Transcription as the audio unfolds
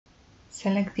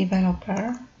Select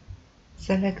Developer,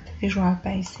 select Visual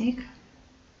Basic,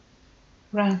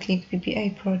 right-click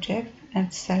VBA project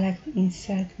and select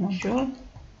Insert Module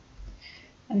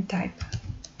and type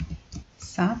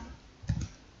sub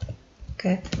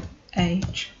get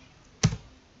age.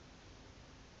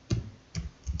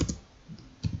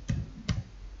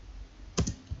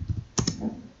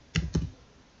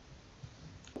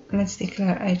 Let's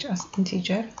declare age as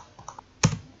integer.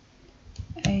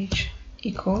 Age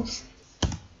equals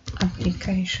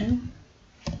application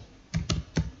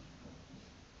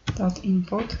dot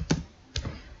input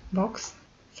box.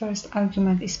 First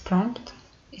argument is prompt.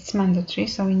 It's mandatory,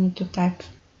 so we need to type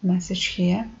message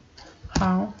here.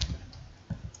 How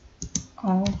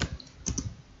old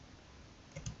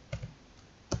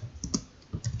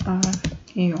are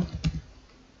you?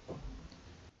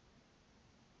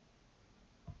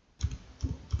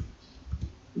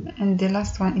 And the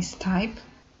last one is type.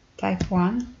 Type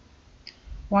 1.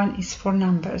 1 is for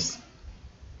numbers.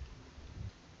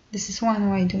 This is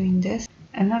one way doing this.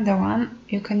 Another one,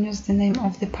 you can use the name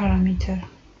of the parameter.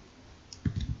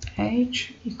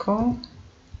 Age equal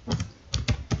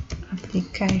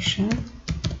application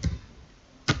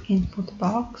input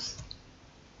box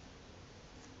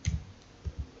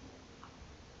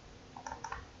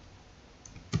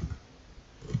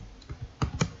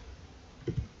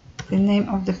the name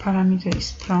of the parameter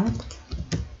is prompt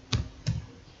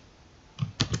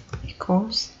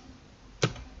equals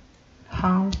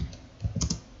how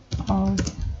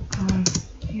old are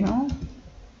you,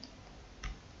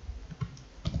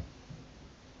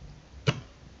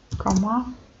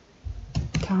 comma,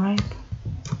 type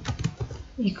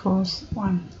equals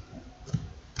 1.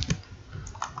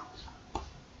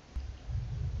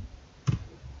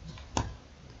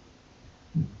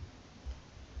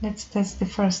 Let's test the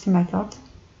first method.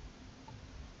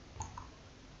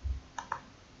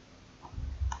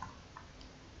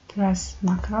 Press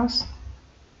macros,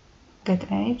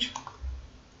 get age.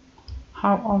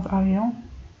 How old are you?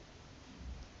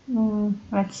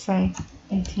 Let's say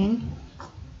 18.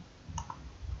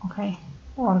 Okay,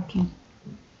 working.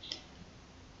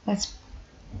 Let's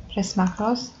press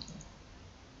macros,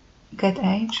 get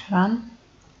age, run.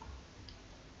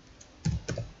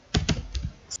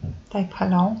 Type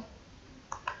hello,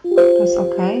 press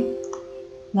OK.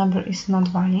 Number is not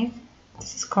valid.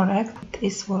 This is correct, it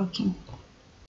is working.